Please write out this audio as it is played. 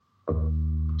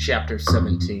Chapter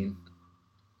 17.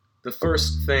 The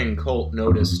first thing Colt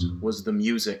noticed was the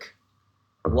music.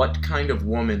 What kind of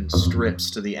woman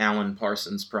strips to the Alan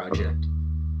Parsons Project?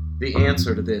 The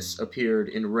answer to this appeared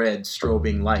in red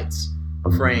strobing lights,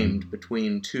 framed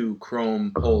between two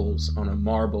chrome poles on a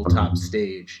marble-top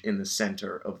stage in the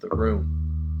center of the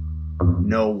room.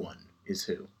 No one is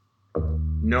who.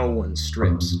 No one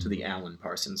strips to the Alan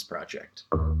Parsons Project.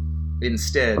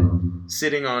 Instead,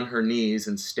 sitting on her knees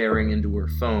and staring into her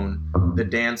phone, the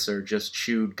dancer just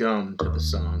chewed gum to the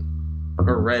song.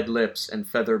 Her red lips and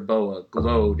feather boa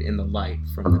glowed in the light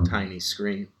from the tiny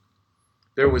screen.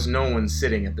 There was no one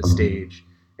sitting at the stage,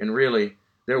 and really,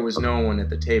 there was no one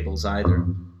at the tables either,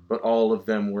 but all of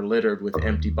them were littered with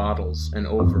empty bottles and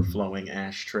overflowing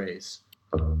ashtrays.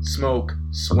 Smoke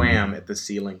swam at the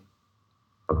ceiling.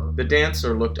 The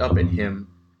dancer looked up at him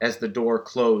as the door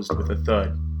closed with a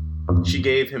thud. She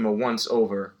gave him a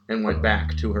once-over and went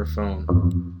back to her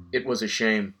phone. It was a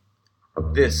shame.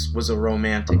 This was a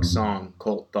romantic song,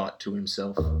 Colt thought to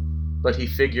himself, but he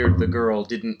figured the girl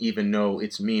didn't even know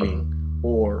its meaning,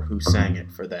 or who sang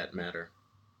it for that matter.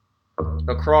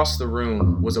 Across the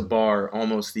room was a bar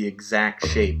almost the exact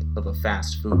shape of a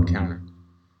fast food counter.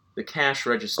 The cash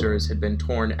registers had been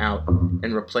torn out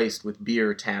and replaced with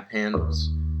beer tap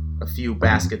handles. A few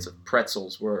baskets of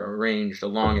pretzels were arranged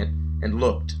along it and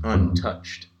looked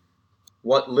untouched.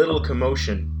 What little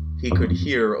commotion he could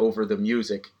hear over the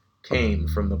music came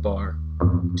from the bar.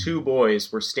 Two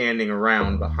boys were standing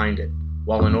around behind it,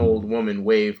 while an old woman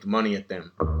waved money at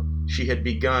them. She had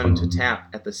begun to tap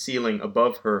at the ceiling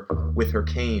above her with her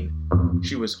cane.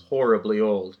 She was horribly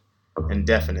old, and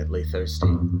definitely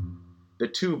thirsty. The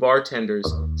two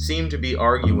bartenders seemed to be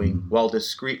arguing while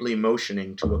discreetly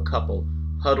motioning to a couple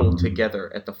huddled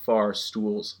together at the far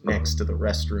stools next to the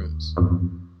restrooms.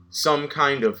 Some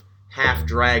kind of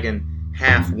half-dragon,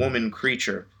 half-woman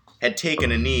creature had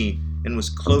taken a knee and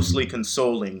was closely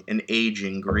consoling an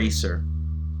aging greaser.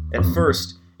 At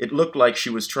first, it looked like she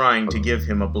was trying to give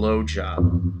him a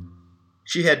blowjob.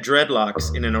 She had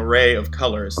dreadlocks in an array of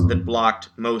colors that blocked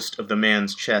most of the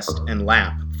man's chest and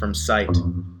lap from sight.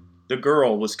 The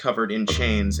girl was covered in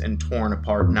chains and torn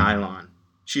apart nylon.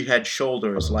 She had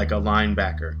shoulders like a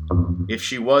linebacker. If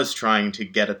she was trying to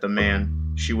get at the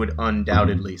man, she would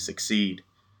undoubtedly succeed.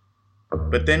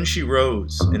 But then she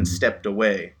rose and stepped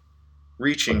away,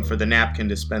 reaching for the napkin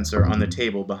dispenser on the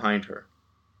table behind her.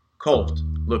 Colt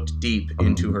looked deep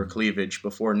into her cleavage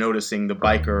before noticing the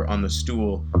biker on the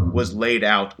stool was laid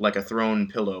out like a thrown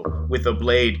pillow, with a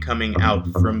blade coming out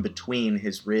from between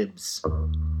his ribs.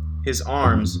 His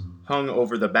arms hung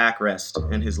over the backrest,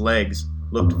 and his legs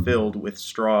looked filled with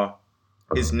straw.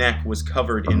 His neck was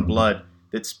covered in blood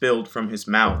that spilled from his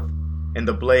mouth, and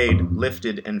the blade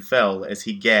lifted and fell as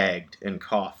he gagged and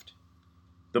coughed.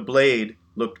 The blade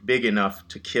looked big enough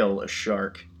to kill a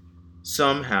shark.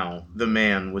 Somehow, the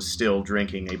man was still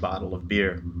drinking a bottle of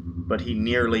beer, but he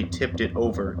nearly tipped it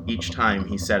over each time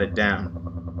he set it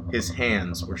down. His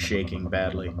hands were shaking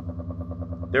badly.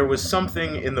 There was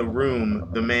something in the room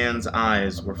the man's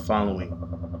eyes were following.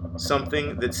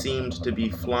 Something that seemed to be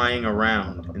flying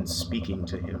around and speaking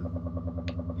to him.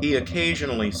 He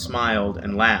occasionally smiled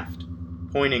and laughed,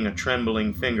 pointing a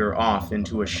trembling finger off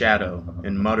into a shadow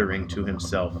and muttering to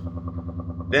himself.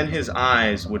 Then his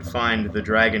eyes would find the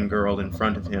dragon girl in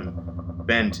front of him,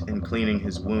 bent and cleaning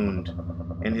his wound,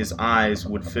 and his eyes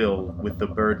would fill with the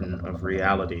burden of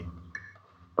reality.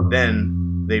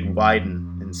 Then they'd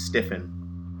widen and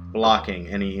stiffen, blocking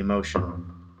any emotion.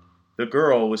 The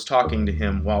girl was talking to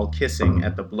him while kissing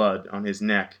at the blood on his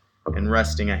neck and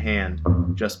resting a hand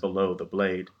just below the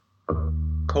blade.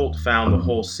 Colt found the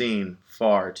whole scene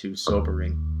far too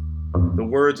sobering. The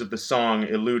words of the song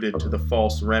alluded to the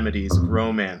false remedies of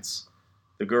romance.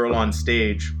 The girl on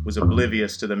stage was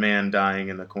oblivious to the man dying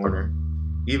in the corner.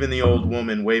 Even the old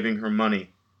woman waving her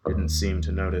money didn't seem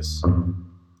to notice.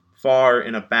 Far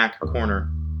in a back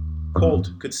corner,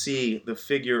 Colt could see the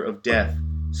figure of death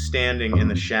standing in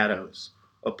the shadows,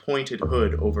 a pointed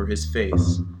hood over his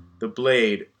face, the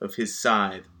blade of his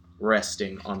scythe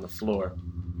resting on the floor.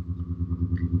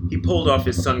 He pulled off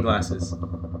his sunglasses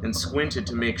and squinted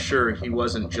to make sure he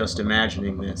wasn't just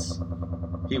imagining this.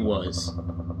 He was.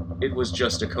 It was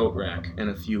just a coat rack and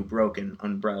a few broken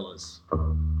umbrellas.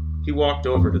 He walked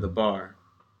over to the bar.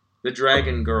 The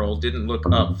dragon girl didn't look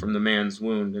up from the man's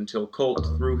wound until Colt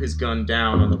threw his gun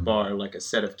down on the bar like a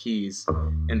set of keys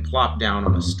and plopped down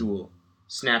on a stool,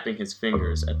 snapping his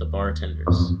fingers at the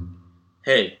bartenders.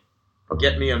 "Hey,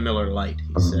 get me a Miller Lite,"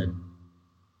 he said.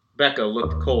 Becca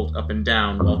looked Colt up and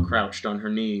down while crouched on her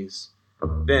knees.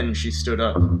 Then she stood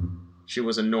up. She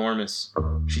was enormous.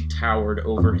 She towered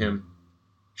over him.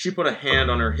 She put a hand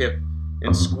on her hip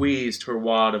and squeezed her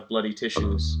wad of bloody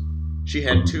tissues. She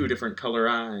had 2 different color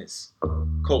eyes.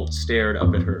 Colt stared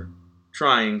up at her,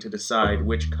 trying to decide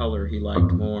which color he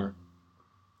liked more.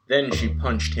 Then she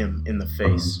punched him in the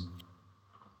face.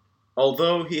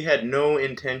 Although he had no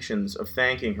intentions of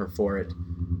thanking her for it,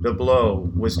 the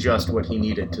blow was just what he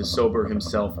needed to sober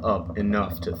himself up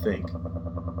enough to think.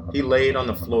 He laid on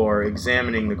the floor,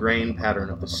 examining the grain pattern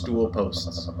of the stool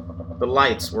posts. The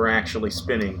lights were actually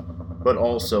spinning, but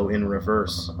also in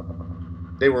reverse.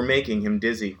 They were making him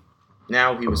dizzy.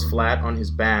 Now he was flat on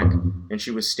his back, and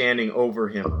she was standing over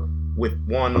him, with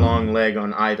one long leg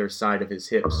on either side of his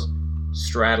hips,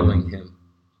 straddling him.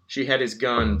 She had his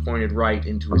gun pointed right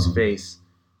into his face,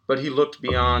 but he looked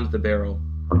beyond the barrel,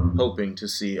 hoping to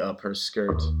see up her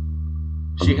skirt.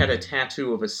 She had a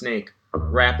tattoo of a snake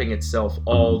wrapping itself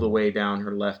all the way down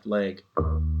her left leg.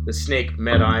 The snake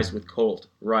met eyes with Colt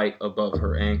right above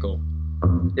her ankle.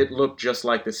 It looked just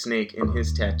like the snake in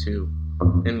his tattoo,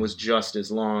 and was just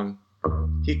as long.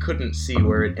 He couldn't see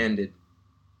where it ended.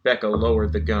 Becca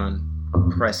lowered the gun and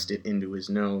pressed it into his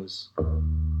nose.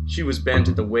 She was bent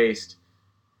at the waist,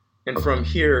 and from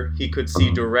here he could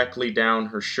see directly down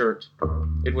her shirt.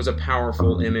 It was a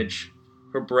powerful image.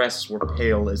 Her breasts were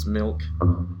pale as milk.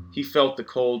 He felt the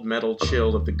cold metal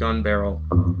chill of the gun barrel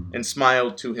and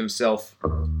smiled to himself,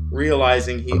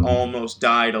 realizing he almost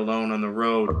died alone on the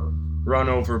road, run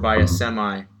over by a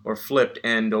semi, or flipped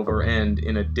end over end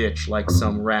in a ditch like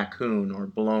some raccoon or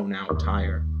blown-out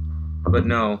tire. But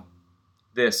no,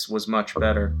 this was much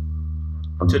better.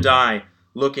 To die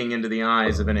looking into the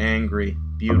eyes of an angry,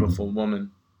 beautiful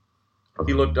woman.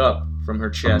 He looked up from her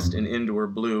chest and into her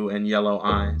blue and yellow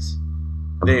eyes.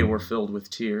 They were filled with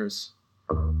tears.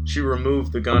 She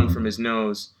removed the gun from his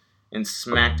nose and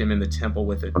smacked him in the temple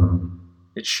with it.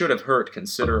 It should have hurt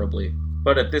considerably,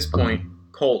 but at this point,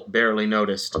 Colt barely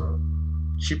noticed.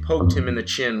 She poked him in the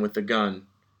chin with the gun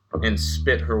and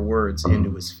spit her words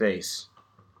into his face.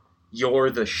 "You're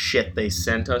the shit they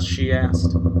sent us?" she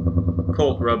asked.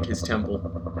 Colt rubbed his temple.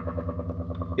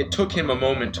 It took him a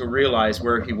moment to realize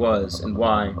where he was and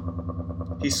why.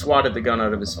 He swatted the gun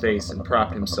out of his face and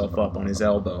propped himself up on his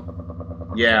elbow.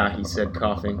 "Yeah," he said,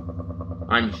 coughing.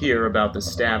 "I'm here about the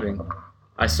stabbing.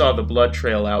 I saw the blood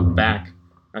trail out back.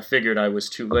 I figured I was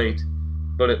too late,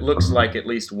 but it looks like at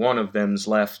least one of them's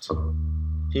left."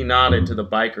 He nodded to the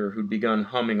biker who'd begun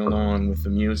humming along with the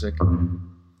music.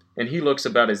 "And he looks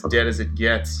about as dead as it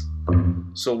gets.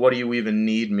 So what do you even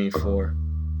need me for?"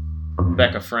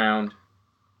 Becca frowned.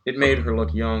 It made her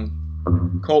look young.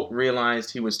 Colt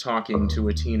realized he was talking to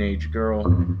a teenage girl,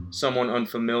 someone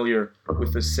unfamiliar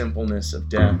with the simpleness of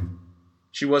death.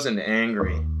 She wasn't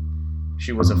angry.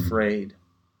 She was afraid.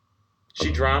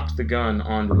 She dropped the gun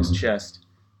onto his chest.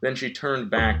 Then she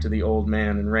turned back to the old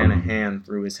man and ran a hand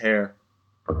through his hair.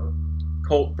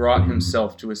 Colt brought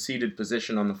himself to a seated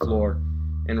position on the floor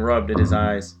and rubbed at his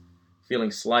eyes, feeling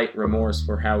slight remorse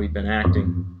for how he'd been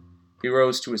acting. He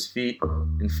rose to his feet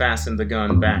and fastened the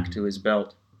gun back to his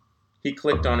belt. He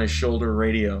clicked on his shoulder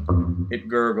radio. It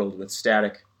gurgled with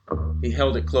static. He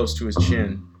held it close to his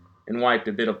chin and wiped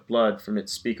a bit of blood from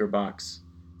its speaker box.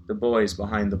 The boys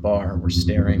behind the bar were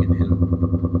staring at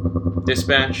him.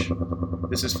 "Dispatch,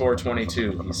 this is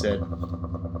 422, he said.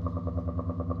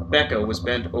 Becca was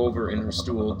bent over in her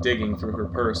stool, digging through her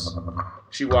purse.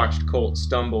 She watched Colt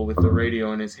stumble with the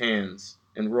radio in his hands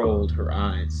and rolled her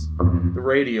eyes. The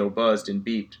radio buzzed and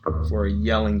beeped before a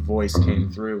yelling voice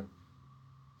came through.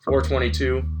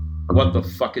 422, what the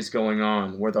fuck is going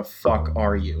on? Where the fuck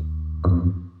are you?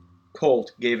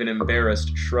 Colt gave an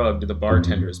embarrassed shrug to the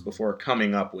bartenders before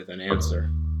coming up with an answer.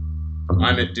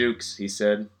 I'm at Duke's, he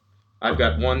said. I've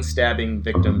got one stabbing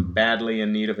victim badly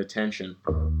in need of attention.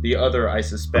 The other, I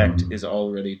suspect, is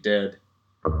already dead.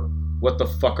 What the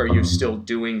fuck are you still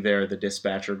doing there, the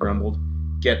dispatcher grumbled.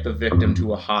 Get the victim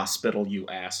to a hospital, you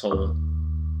asshole.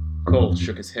 Colt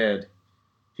shook his head.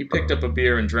 He picked up a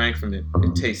beer and drank from it.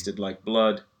 It tasted like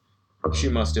blood. She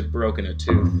must have broken a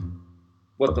tooth.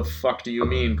 What the fuck do you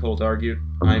mean, Colt argued.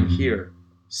 I'm here.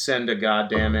 Send a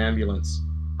goddamn ambulance.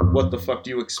 What the fuck do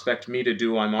you expect me to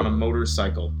do? I'm on a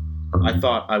motorcycle. I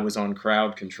thought I was on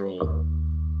crowd control.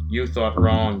 You thought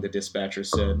wrong, the dispatcher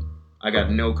said. I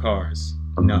got no cars.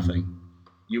 Nothing.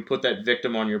 You put that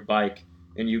victim on your bike,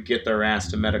 and you get their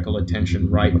ass to medical attention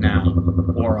right now,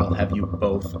 or I'll have you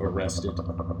both arrested.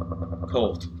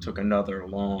 Colt took another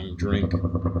long drink.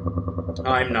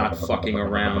 I'm not fucking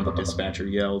around, the dispatcher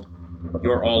yelled.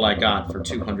 You're all I got for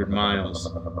 200 miles.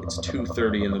 It's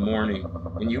 2:30 in the morning,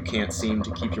 and you can't seem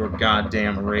to keep your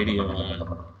goddamn radio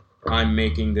on. I'm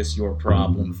making this your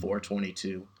problem,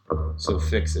 422, so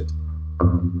fix it.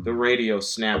 The radio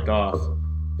snapped off.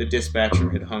 The dispatcher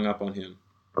had hung up on him.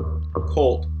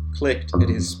 Colt clicked at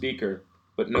his speaker,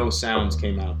 but no sounds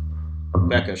came out.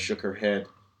 Becca shook her head,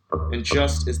 and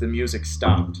just as the music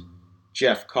stopped,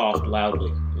 Jeff coughed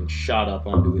loudly and shot up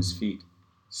onto his feet,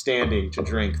 standing to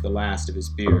drink the last of his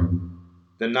beer.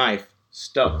 The knife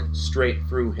stuck straight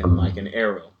through him like an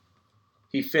arrow.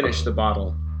 He finished the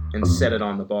bottle and set it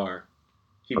on the bar.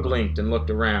 He blinked and looked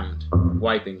around,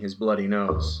 wiping his bloody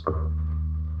nose.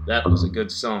 That was a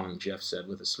good song, Jeff said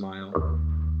with a smile.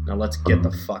 Now let's get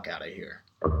the fuck out of here.